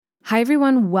Hi,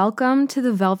 everyone. Welcome to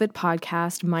the Velvet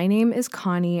Podcast. My name is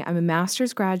Connie. I'm a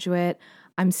master's graduate.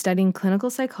 I'm studying clinical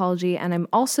psychology, and I'm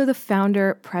also the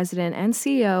founder, president, and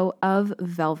CEO of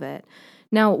Velvet.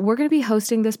 Now, we're going to be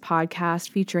hosting this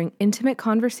podcast featuring intimate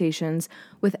conversations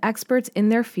with experts in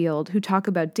their field who talk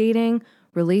about dating,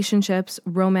 relationships,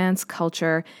 romance,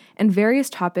 culture, and various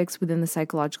topics within the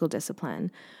psychological discipline.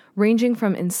 Ranging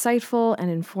from insightful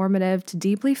and informative to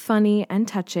deeply funny and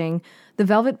touching, the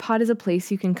Velvet Pod is a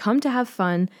place you can come to have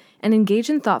fun and engage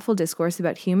in thoughtful discourse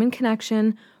about human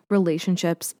connection,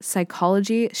 relationships,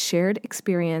 psychology, shared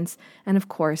experience, and of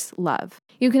course, love.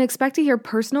 You can expect to hear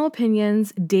personal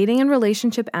opinions, dating and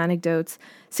relationship anecdotes,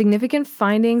 significant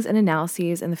findings and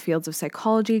analyses in the fields of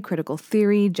psychology, critical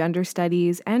theory, gender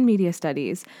studies, and media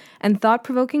studies, and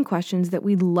thought-provoking questions that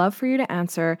we'd love for you to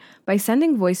answer by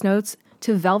sending voice notes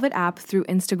to Velvet App through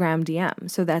Instagram DM.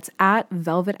 So that's at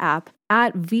Velvet App,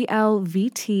 at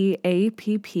VLVT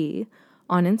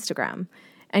on Instagram.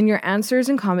 And your answers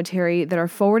and commentary that are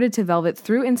forwarded to Velvet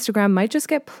through Instagram might just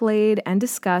get played and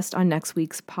discussed on next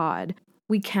week's pod.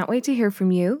 We can't wait to hear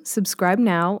from you. Subscribe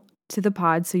now to the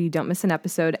pod so you don't miss an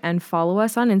episode, and follow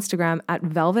us on Instagram at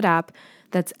Velvet App.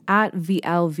 That's at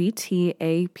VLVTAPP.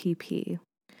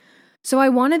 So I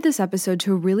wanted this episode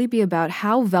to really be about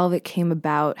how Velvet came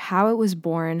about, how it was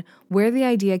born, where the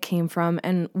idea came from,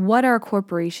 and what our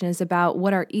corporation is about,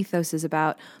 what our ethos is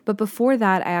about. But before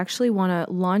that, I actually want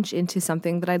to launch into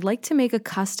something that I'd like to make a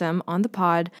custom on the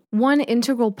pod. One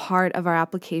integral part of our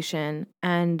application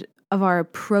and of our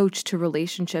approach to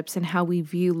relationships and how we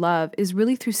view love is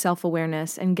really through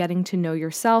self-awareness and getting to know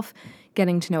yourself,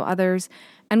 getting to know others.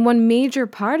 And one major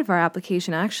part of our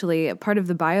application, actually, part of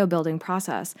the bio building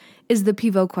process, is the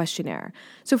Pivot questionnaire.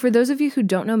 So for those of you who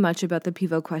don't know much about the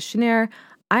Pivot questionnaire,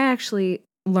 I actually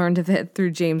learned of it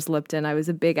through James Lipton. I was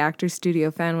a big Actors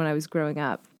Studio fan when I was growing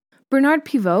up. Bernard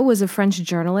Pivot was a French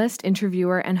journalist,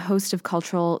 interviewer, and host of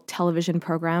cultural television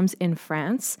programs in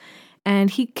France. And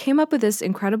he came up with this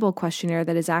incredible questionnaire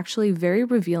that is actually very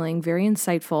revealing, very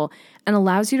insightful, and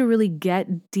allows you to really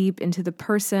get deep into the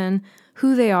person,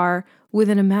 who they are,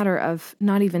 within a matter of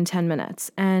not even 10 minutes.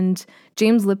 And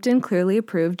James Lipton clearly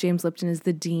approved. James Lipton is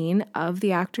the dean of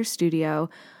the Actors Studio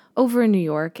over in New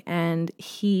York, and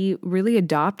he really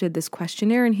adopted this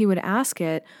questionnaire, and he would ask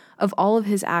it of all of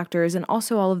his actors and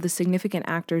also all of the significant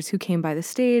actors who came by the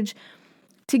stage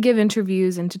to give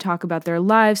interviews and to talk about their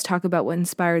lives, talk about what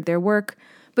inspired their work.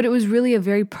 But it was really a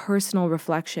very personal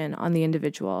reflection on the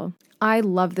individual. I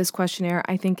love this questionnaire.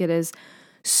 I think it is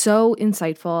so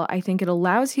insightful. I think it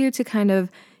allows you to kind of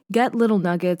get little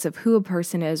nuggets of who a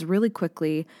person is really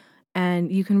quickly,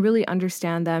 and you can really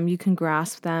understand them, you can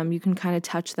grasp them, you can kind of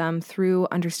touch them through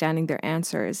understanding their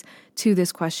answers to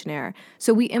this questionnaire.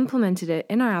 So we implemented it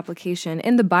in our application,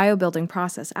 in the bio building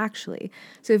process, actually.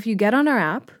 So if you get on our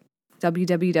app,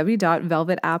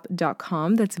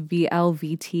 www.velvetapp.com, that's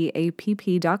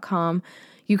VLVTAPP.com,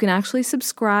 you can actually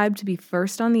subscribe to be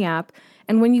first on the app.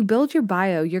 And when you build your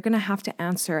bio, you're going to have to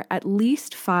answer at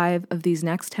least 5 of these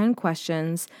next 10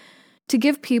 questions to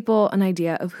give people an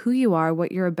idea of who you are,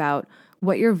 what you're about,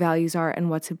 what your values are, and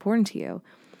what's important to you.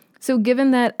 So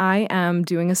given that I am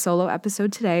doing a solo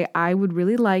episode today, I would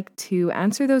really like to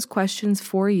answer those questions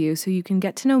for you so you can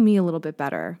get to know me a little bit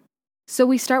better. So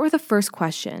we start with the first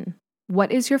question.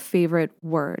 What is your favorite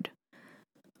word?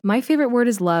 My favorite word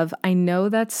is love. I know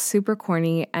that's super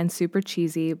corny and super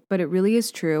cheesy, but it really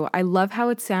is true. I love how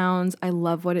it sounds. I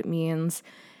love what it means.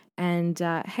 And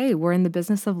hey, we're in the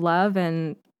business of love,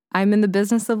 and I'm in the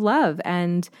business of love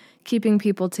and keeping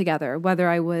people together. Whether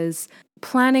I was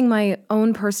planning my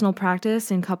own personal practice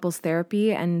in couples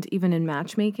therapy and even in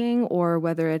matchmaking, or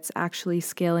whether it's actually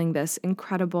scaling this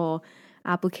incredible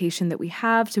application that we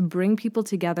have to bring people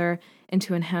together and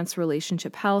to enhance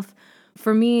relationship health.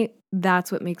 For me,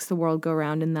 that's what makes the world go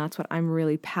round, and that's what I'm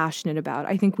really passionate about.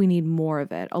 I think we need more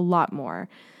of it, a lot more.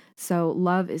 So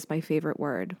love is my favorite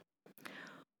word.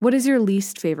 What is your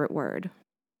least favorite word?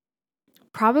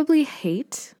 Probably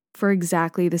hate, for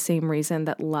exactly the same reason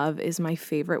that love is my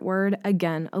favorite word.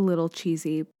 Again, a little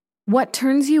cheesy. What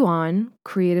turns you on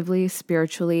creatively,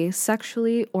 spiritually,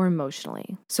 sexually, or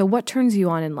emotionally? So what turns you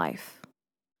on in life?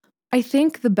 I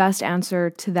think the best answer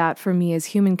to that for me is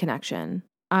human connection.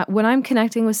 When I'm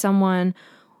connecting with someone,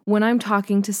 when I'm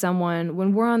talking to someone,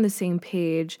 when we're on the same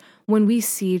page, when we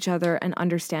see each other and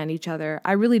understand each other,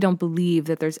 I really don't believe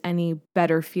that there's any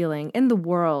better feeling in the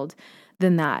world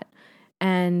than that.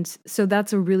 And so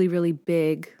that's a really, really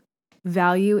big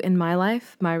value in my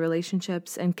life, my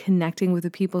relationships, and connecting with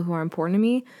the people who are important to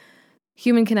me.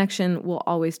 Human connection will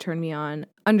always turn me on.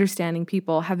 Understanding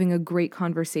people, having a great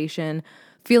conversation,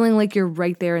 feeling like you're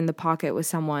right there in the pocket with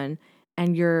someone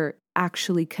and you're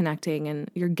actually connecting and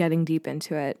you're getting deep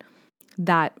into it.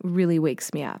 That really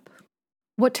wakes me up.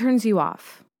 What turns you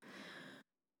off?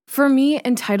 For me,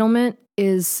 entitlement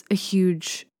is a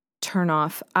huge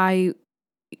turnoff. I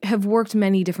have worked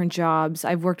many different jobs.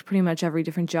 I've worked pretty much every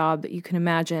different job that you can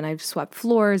imagine. I've swept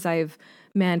floors. I've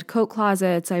manned coat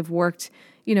closets. I've worked,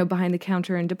 behind the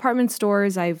counter in department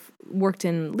stores. I've worked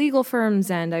in legal firms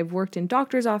and I've worked in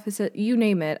doctor's offices, you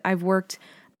name it. I've worked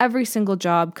every single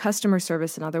job, customer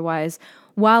service and otherwise,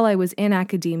 while I was in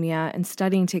academia and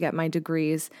studying to get my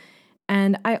degrees.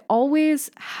 And I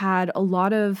always had a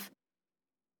lot of,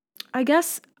 I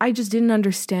guess I just didn't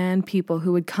understand people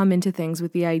who would come into things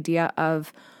with the idea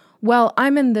of, well,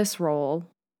 I'm in this role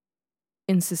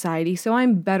in society, so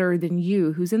I'm better than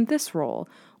you who's in this role.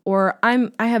 Or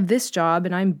I have this job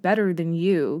and I'm better than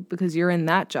you because you're in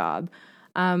that job.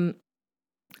 I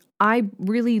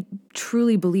really,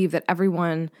 truly believe that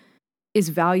everyone is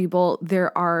valuable.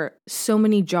 There are so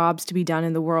many jobs to be done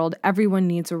in the world. Everyone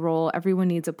needs a role. Everyone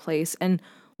needs a place. And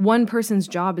one person's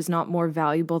job is not more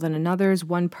valuable than another's.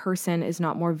 One person is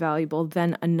not more valuable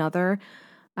than another.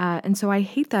 And so I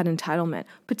hate that entitlement,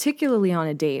 particularly on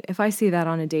a date. If I see that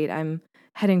on a date, I'm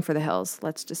heading for the hills.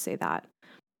 Let's just say that.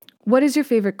 What is your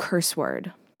favorite curse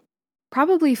word?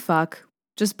 Probably fuck,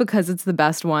 just because it's the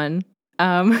best one.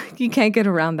 You can't get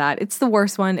around that. It's the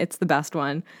worst one. It's the best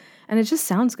one. And it just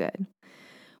sounds good.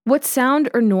 What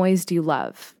sound or noise do you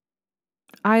love?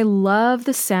 I love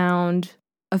the sound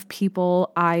of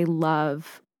people I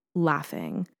love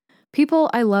laughing.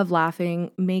 People I love laughing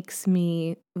makes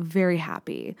me very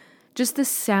happy. Just the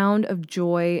sound of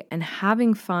joy and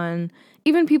having fun,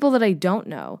 even people that I don't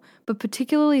know, but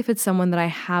particularly if it's someone that I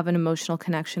have an emotional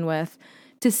connection with,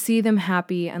 to see them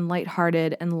happy and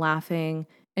lighthearted and laughing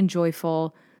and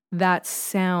joyful, that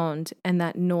sound and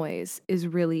that noise is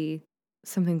really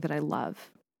something that I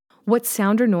love. What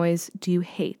sound or noise do you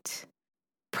hate?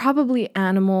 Probably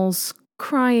animals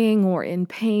crying or in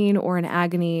pain or in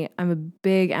agony. I'm a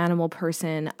big animal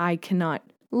person. I cannot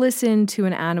listen to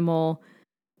an animal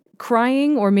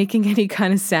crying or making any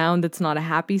kind of sound that's not a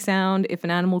happy sound. If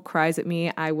an animal cries at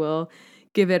me, I will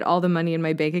give it all the money in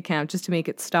my bank account just to make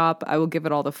it stop. I will give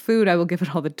it all the food. I will give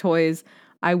it all the toys.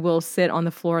 I will sit on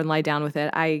the floor and lie down with it.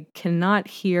 I cannot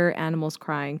hear animals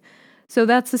crying. So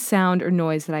that's the sound or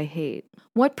noise that I hate.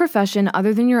 What profession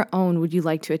other than your own would you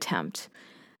like to attempt?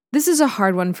 This is a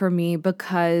hard one for me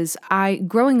because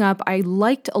growing up, I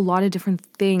liked a lot of different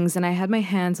things and I had my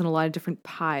hands on a lot of different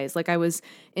pies. Like I was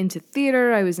into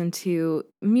theater, I was into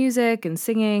music and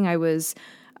singing, I was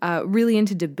really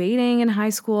into debating in high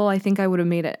school. I think I would have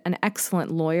made an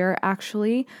excellent lawyer,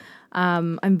 actually.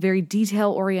 I'm very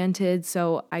detail oriented,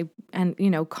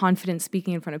 and confident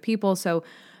speaking in front of people. So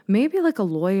maybe like a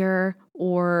lawyer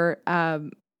or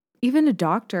even a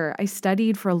doctor. I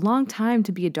studied for a long time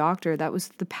to be a doctor. That was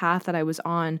the path that I was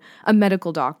on. A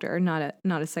medical doctor, not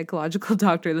a psychological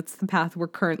doctor. That's the path we're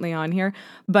currently on here.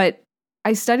 But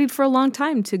I studied for a long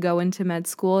time to go into med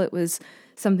school. It was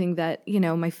something that,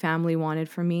 my family wanted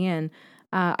for me. And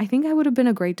I think I would have been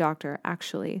a great doctor,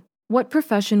 actually. What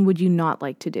profession would you not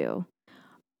like to do?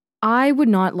 I would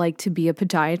not like to be a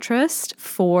podiatrist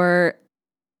for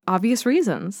obvious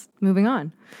reasons. Moving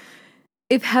on.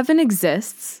 If heaven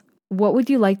exists, what would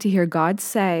you like to hear God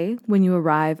say when you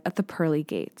arrive at the pearly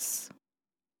gates?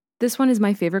 This one is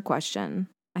my favorite question,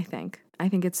 I think. I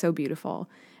think it's so beautiful.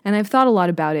 And I've thought a lot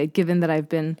about it, given that I've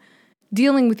been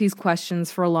dealing with these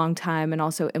questions for a long time and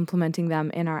also implementing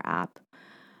them in our app.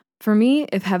 For me,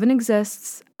 if heaven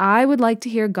exists, I would like to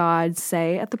hear God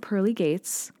say at the pearly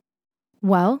gates,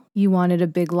 well, you wanted a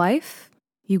big life?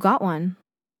 You got one.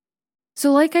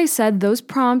 So like I said, those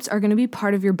prompts are going to be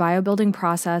part of your bio building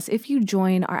process if you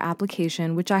join our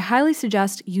application, which I highly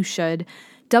suggest you should.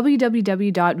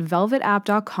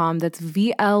 www.velvetapp.com. That's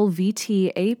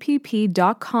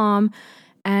VLVTAPP.com.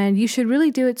 And you should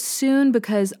really do it soon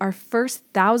because our first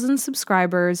 1,000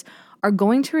 subscribers are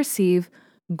going to receive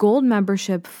gold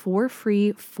membership for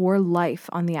free for life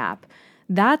on the app.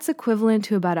 That's equivalent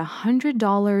to about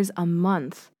 $100 a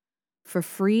month for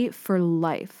free for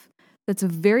life. That's a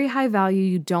very high value.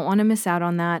 You don't want to miss out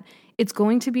on that. It's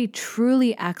going to be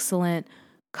truly excellent.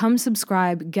 Come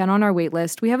subscribe, get on our wait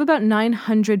list. We have about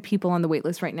 900 people on the wait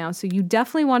list right now, so you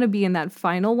definitely want to be in that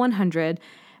final 100.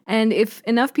 And if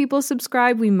enough people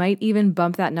subscribe, we might even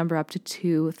bump that number up to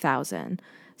 2,000.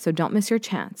 So don't miss your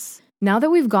chance. Now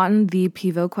that we've gotten the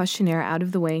Pivo questionnaire out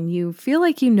of the way and you feel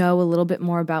like you know a little bit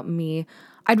more about me,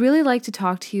 I'd really like to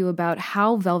talk to you about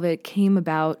how Velvet came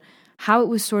about, how it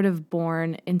was sort of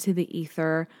born into the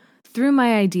ether through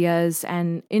my ideas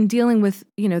and in dealing with,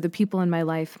 the people in my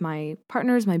life, my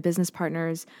partners, my business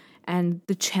partners, and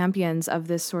the champions of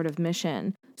this sort of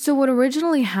mission. So what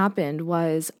originally happened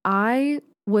was I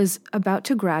was about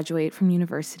to graduate from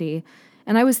university,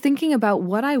 and I was thinking about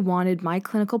what I wanted my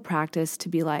clinical practice to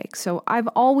be like. So I've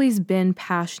always been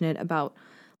passionate about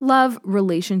love,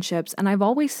 relationships, and I've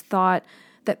always thought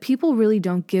that people really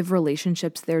don't give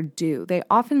relationships their due. They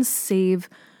often save,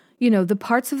 the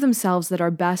parts of themselves that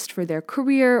are best for their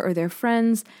career or their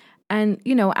friends. And,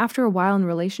 after a while in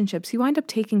relationships, you wind up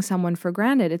taking someone for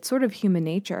granted. It's sort of human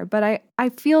nature. But I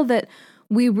feel that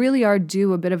we really are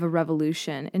due a bit of a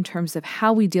revolution in terms of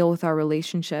how we deal with our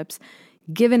relationships,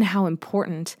 given how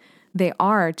important they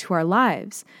are to our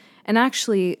lives. And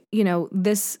actually,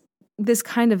 this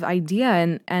kind of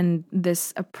idea and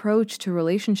this approach to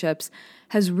relationships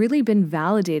has really been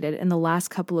validated in the last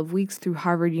couple of weeks through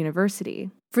Harvard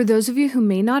University. For those of you who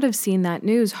may not have seen that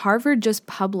news, Harvard just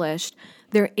published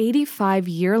their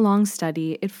 85-year-long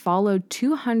study. It followed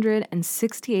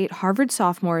 268 Harvard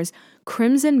sophomores,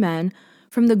 crimson men,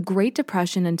 from the Great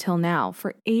Depression until now.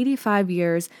 For 85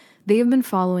 years, they have been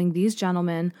following these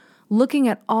gentlemen, looking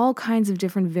at all kinds of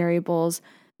different variables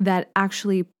that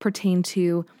actually pertain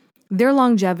to their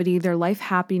longevity, their life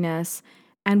happiness.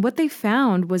 And what they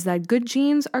found was that good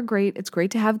genes are great. It's great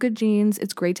to have good genes.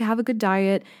 It's great to have a good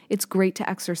diet. It's great to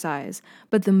exercise.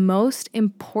 But the most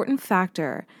important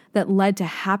factor that led to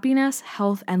happiness,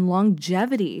 health, and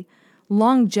longevity,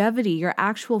 your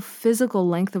actual physical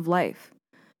length of life,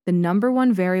 the number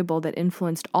one variable that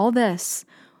influenced all this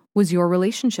was your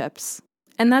relationships.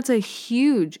 And that's a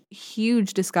huge,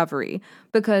 huge discovery,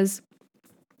 because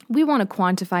we want to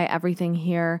quantify everything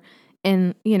here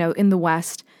in the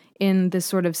West, in this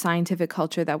sort of scientific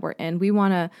culture that we're in. We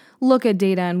want to look at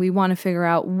data and we want to figure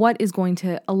out what is going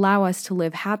to allow us to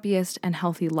live happiest and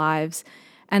healthy lives.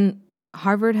 And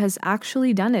Harvard has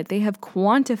actually done it. They have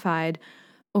quantified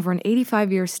over an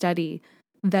 85-year study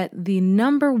that the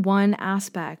number one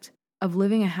aspect of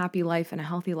living a happy life and a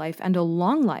healthy life and a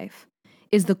long life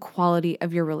is the quality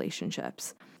of your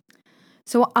relationships.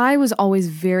 So I was always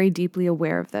very deeply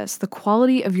aware of this. The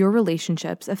quality of your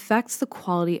relationships affects the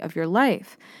quality of your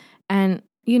life. And,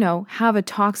 have a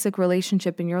toxic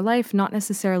relationship in your life, not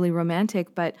necessarily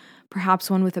romantic, but perhaps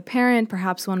one with a parent,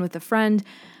 perhaps one with a friend,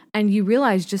 and you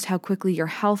realize just how quickly your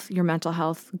health, your mental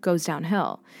health goes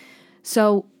downhill.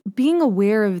 So being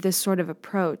aware of this sort of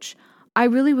approach, I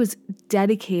really was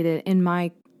dedicated in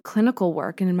my clinical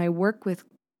work and in my work with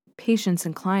patients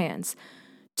and clients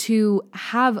to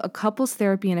have a couples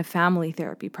therapy and a family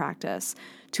therapy practice,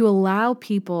 to allow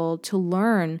people to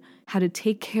learn how to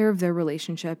take care of their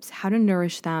relationships, how to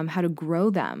nourish them, how to grow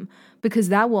them, because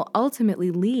that will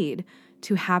ultimately lead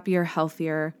to happier,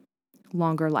 healthier,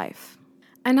 longer life.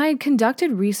 And I had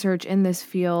conducted research in this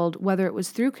field, whether it was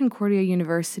through Concordia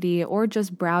University or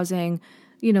just browsing,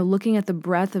 looking at the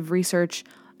breadth of research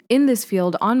in this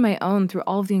field on my own through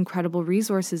all of the incredible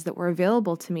resources that were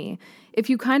available to me. If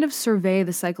you kind of survey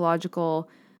the psychological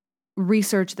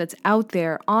research that's out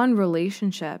there on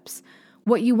relationships,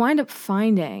 what you wind up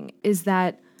finding is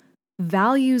that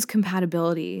values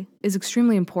compatibility is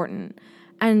extremely important,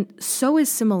 and so is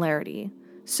similarity.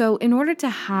 So in order to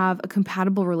have a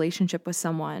compatible relationship with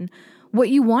someone, what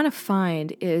you want to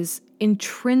find is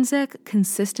intrinsic,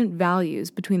 consistent values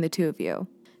between the two of you.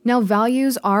 Now,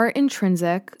 values are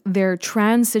intrinsic. They're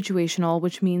trans-situational,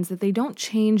 which means that they don't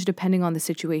change depending on the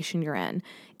situation you're in.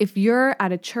 If you're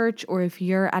at a church or if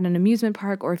you're at an amusement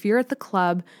park or if you're at the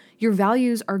club, your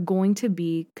values are going to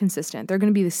be consistent. They're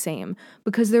going to be the same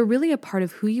because they're really a part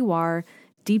of who you are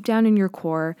deep down in your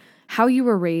core, how you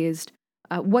were raised,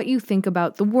 what you think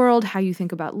about the world, how you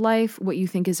think about life, what you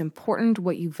think is important,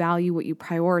 what you value, what you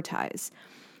prioritize.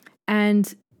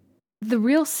 And the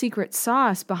real secret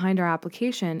sauce behind our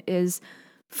application is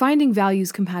finding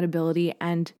values compatibility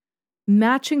and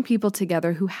matching people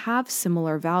together who have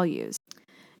similar values.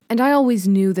 And I always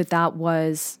knew that that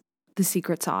was the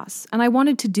secret sauce. And I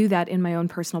wanted to do that in my own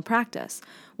personal practice.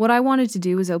 What I wanted to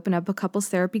do was open up a couples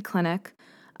therapy clinic,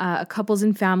 a couples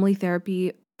and family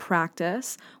therapy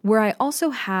practice, where I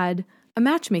also had a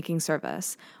matchmaking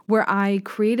service, where I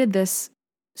created this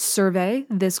survey,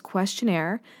 this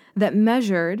questionnaire that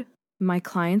measured my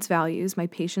clients' values, my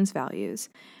patients' values,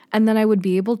 and then I would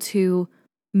be able to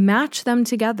match them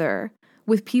together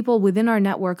with people within our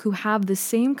network who have the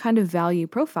same kind of value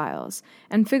profiles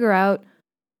and figure out,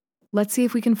 let's see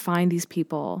if we can find these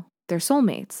people their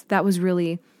soulmates. That was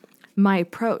really my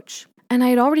approach. And I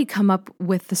had already come up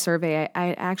with the survey.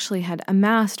 I actually had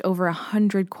amassed over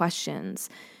 100 questions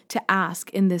to ask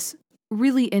in this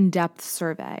really in-depth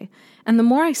survey. And the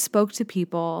more I spoke to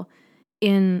people,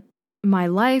 in my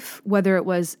life, whether it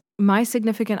was my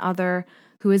significant other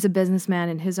who is a businessman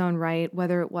in his own right,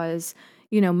 whether it was,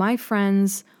 my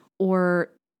friends or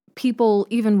people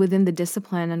even within the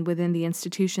discipline and within the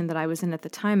institution that I was in at the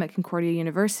time at Concordia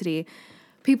University,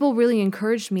 people really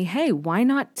encouraged me, hey, why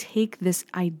not take this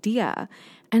idea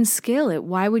and scale it?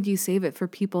 Why would you save it for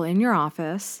people in your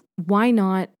office? Why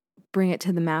not bring it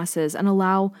to the masses and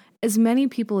allow as many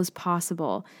people as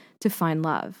possible to find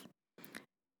love?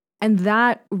 And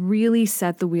that really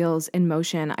set the wheels in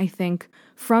motion. I think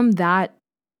from that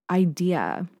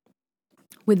idea,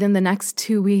 within the next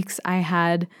 2 weeks, I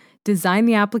had designed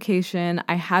the application,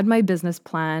 I had my business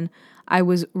plan, I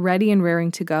was ready and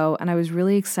raring to go, and I was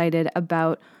really excited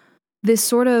about this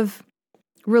sort of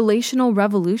relational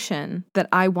revolution that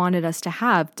I wanted us to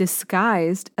have,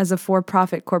 disguised as a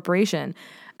for-profit corporation.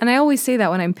 And I always say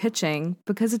that when I'm pitching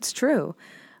because it's true.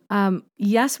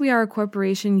 Yes, we are a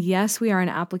corporation. Yes, we are an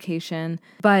application.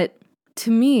 But to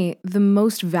me, the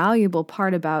most valuable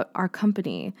part about our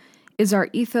company is our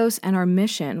ethos and our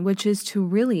mission, which is to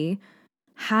really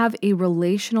have a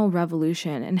relational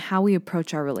revolution in how we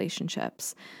approach our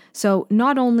relationships. So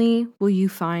not only will you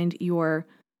find your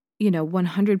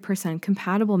 100%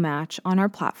 compatible match on our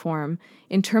platform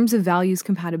in terms of values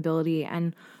compatibility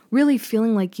and really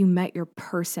feeling like you met your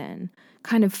person,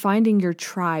 kind of finding your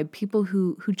tribe, people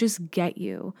who just get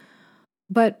you.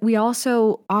 But we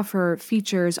also offer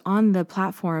features on the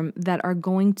platform that are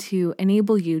going to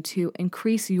enable you to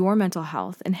increase your mental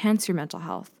health, enhance your mental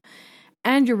health,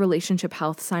 and your relationship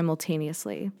health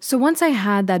simultaneously. So once I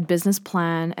had that business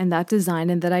plan and that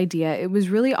design and that idea, it was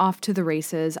really off to the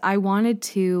races. I wanted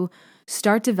to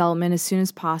start development as soon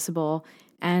as possible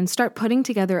and start putting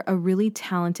together a really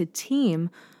talented team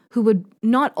who would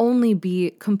not only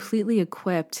be completely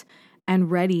equipped and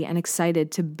ready and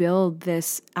excited to build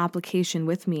this application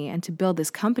with me and to build this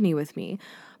company with me,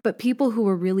 but people who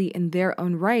were really in their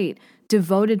own right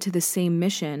devoted to the same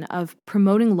mission of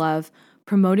promoting love,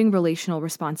 promoting relational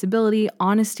responsibility,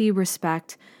 honesty,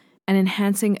 respect, and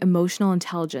enhancing emotional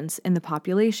intelligence in the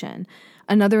population.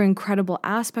 Another incredible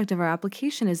aspect of our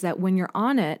application is that when you're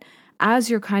on it, as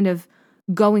you're kind of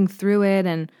going through it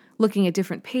and looking at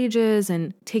different pages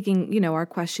and taking, our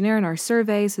questionnaire and our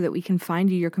survey so that we can find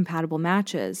you your compatible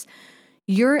matches,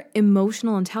 your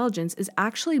emotional intelligence is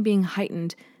actually being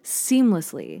heightened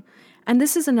seamlessly. And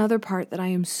this is another part that I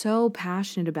am so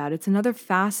passionate about. It's another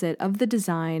facet of the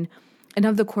design and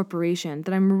of the corporation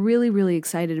that I'm really, really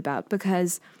excited about,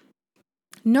 because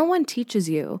no one teaches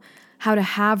you how to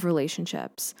have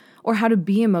relationships or how to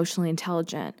be emotionally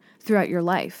intelligent throughout your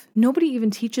life. Nobody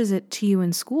even teaches it to you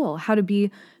in school, how to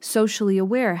be socially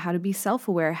aware, how to be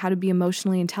self-aware, how to be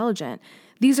emotionally intelligent.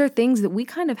 These are things that we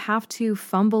kind of have to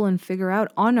fumble and figure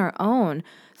out on our own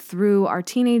through our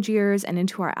teenage years and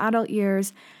into our adult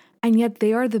years. And yet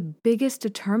they are the biggest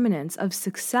determinants of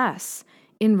success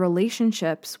in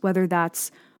relationships, whether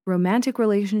that's romantic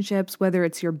relationships, whether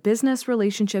it's your business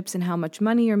relationships and how much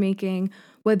money you're making,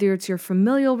 whether it's your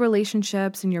familial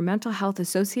relationships and your mental health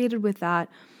associated with that.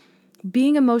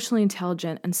 Being emotionally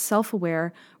intelligent and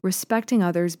self-aware, respecting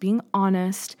others, being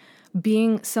honest,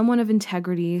 being someone of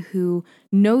integrity who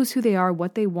knows who they are,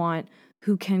 what they want,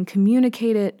 who can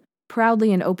communicate it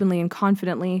proudly and openly and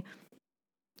confidently.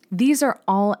 These are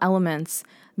all elements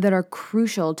that are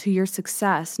crucial to your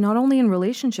success, not only in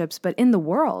relationships, but in the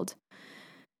world.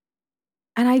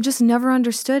 And I just never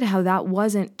understood how that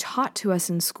wasn't taught to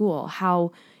us in school,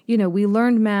 how we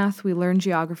learned math, we learned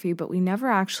geography, but we never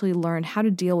actually learned how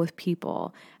to deal with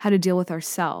people, how to deal with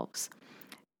ourselves.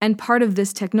 And part of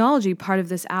this technology, part of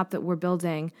this app that we're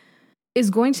building is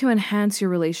going to enhance your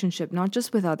relationship, not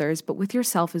just with others, but with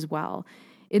yourself as well.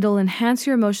 It'll enhance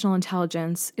your emotional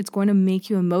intelligence. It's going to make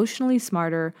you emotionally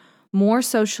smarter, more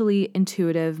socially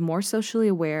intuitive, more socially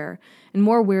aware, and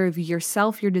more aware of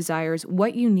yourself, your desires,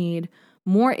 what you need,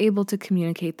 more able to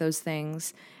communicate those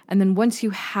things. And then once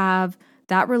you have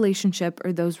that relationship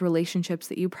or those relationships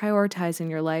that you prioritize in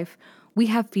your life, we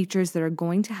have features that are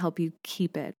going to help you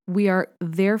keep it. We are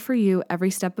there for you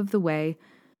every step of the way.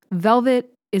 VLVT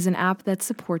is an app that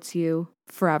supports you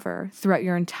forever, throughout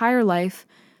your entire life,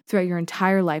 throughout your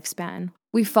entire lifespan.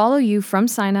 We follow you from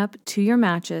sign up to your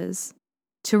matches,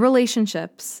 to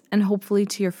relationships, and hopefully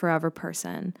to your forever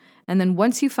person. And then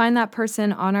once you find that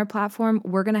person on our platform,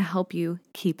 we're going to help you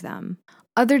keep them.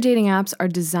 Other dating apps are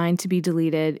designed to be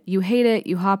deleted. You hate it,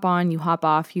 you hop on, you hop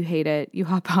off, you hate it, you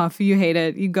hop off, you hate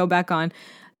it, you go back on.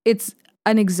 It's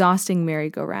an exhausting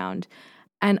merry-go-round.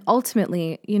 And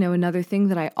ultimately, another thing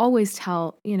that I always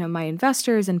tell, my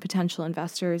investors and potential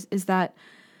investors is that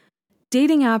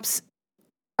dating apps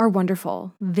are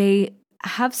wonderful. They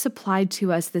have supplied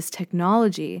to us this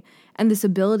technology and this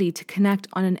ability to connect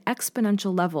on an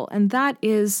exponential level. And that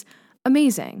is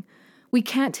amazing. We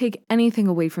can't take anything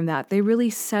away from that. They really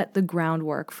set the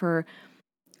groundwork for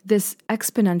this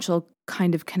exponential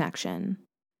kind of connection.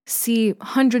 See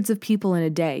hundreds of people in a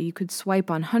day. You could swipe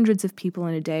on hundreds of people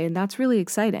in a day, and that's really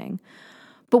exciting.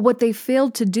 But what they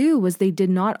failed to do was they did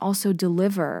not also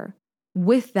deliver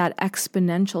with that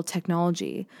exponential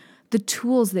technology the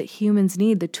tools that humans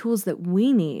need, the tools that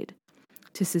we need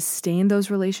to sustain those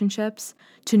relationships,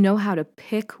 to know how to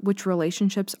pick which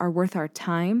relationships are worth our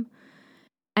time,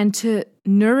 and to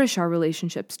nourish our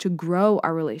relationships, to grow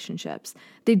our relationships.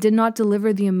 They did not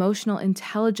deliver the emotional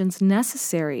intelligence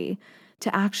necessary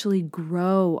to actually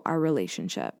grow our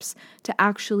relationships, to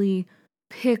actually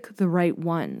pick the right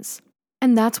ones.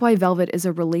 And that's why Velvet is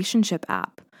a relationship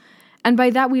app. And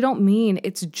by that, we don't mean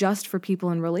it's just for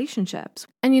people in relationships.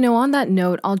 And on that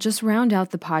note, I'll just round out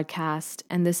the podcast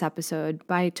and this episode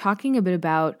by talking a bit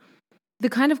about the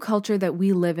kind of culture that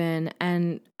we live in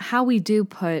and how we do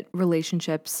put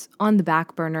relationships on the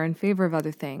back burner in favor of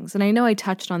other things. And I know I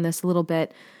touched on this a little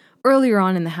bit earlier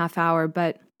on in the half hour,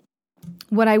 but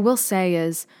what I will say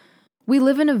is we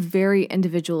live in a very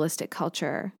individualistic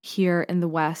culture here in the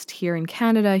West, here in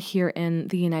Canada, here in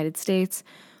the United States,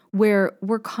 where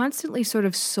we're constantly sort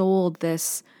of sold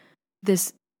this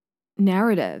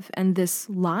narrative and this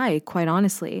lie, quite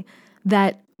honestly,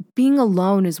 that being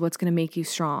alone is what's going to make you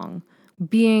strong.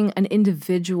 Being an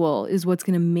individual is what's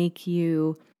going to make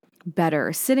you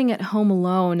better. Sitting at home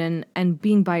alone and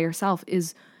being by yourself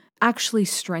is actually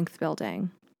strength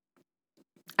building.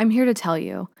 I'm here to tell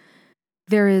you,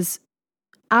 there is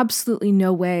absolutely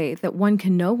no way that one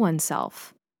can know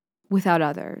oneself without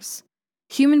others.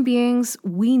 Human beings,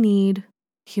 we need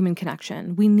human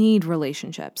connection. We need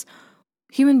relationships.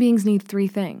 Human beings need three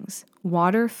things: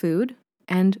 water, food,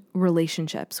 and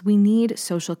relationships. We need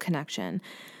social connection.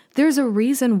 There's a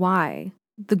reason why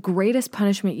the greatest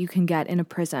punishment you can get in a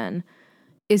prison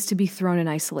is to be thrown in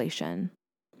isolation.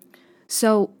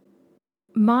 So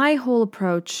my whole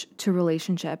approach to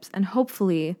relationships, and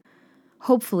hopefully,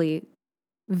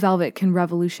 Velvet can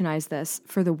revolutionize this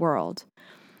for the world,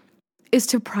 is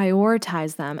to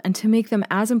prioritize them and to make them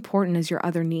as important as your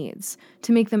other needs,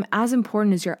 to make them as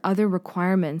important as your other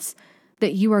requirements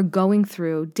that you are going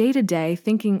through day to day,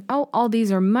 thinking, oh, all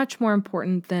these are much more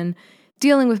important than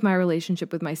dealing with my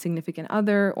relationship with my significant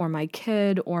other or my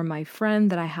kid or my friend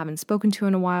that I haven't spoken to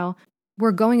in a while.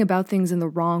 We're going about things in the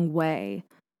wrong way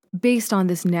based on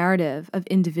this narrative of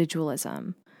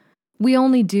individualism. We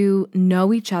only do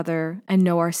know each other and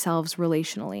know ourselves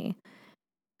relationally.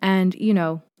 And,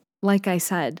 like I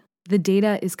said, the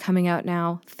data is coming out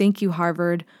now. Thank you,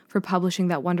 Harvard, for publishing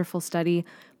that wonderful study,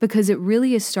 because it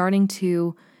really is starting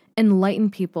to enlighten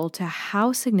people to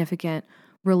how significant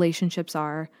relationships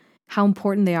are, how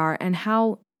important they are, and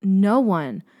how no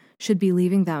one should be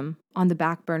leaving them on the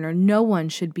back burner. No one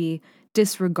should be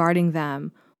disregarding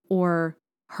them or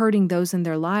hurting those in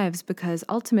their lives, because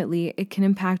ultimately it can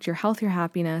impact your health, your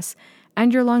happiness,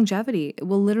 and your longevity. It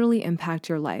will literally impact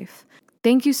your life.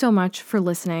 Thank you so much for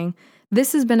listening.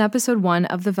 This has been episode 1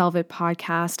 of the Velvet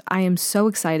Podcast. I am so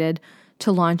excited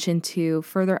to launch into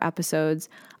further episodes.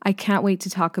 I can't wait to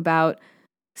talk about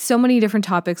so many different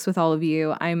topics with all of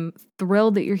you. I'm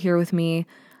thrilled that you're here with me.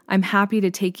 I'm happy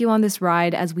to take you on this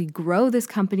ride as we grow this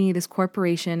company, this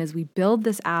corporation, as we build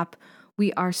this app.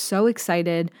 We are so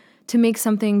excited to make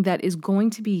something that is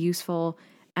going to be useful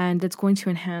and that's going to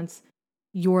enhance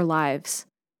your lives.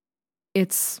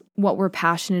 It's what we're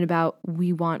passionate about.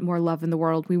 We want more love in the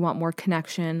world. We want more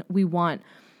connection. We want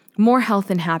more health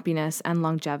and happiness and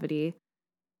longevity.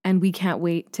 And we can't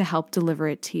wait to help deliver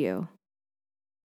it to you.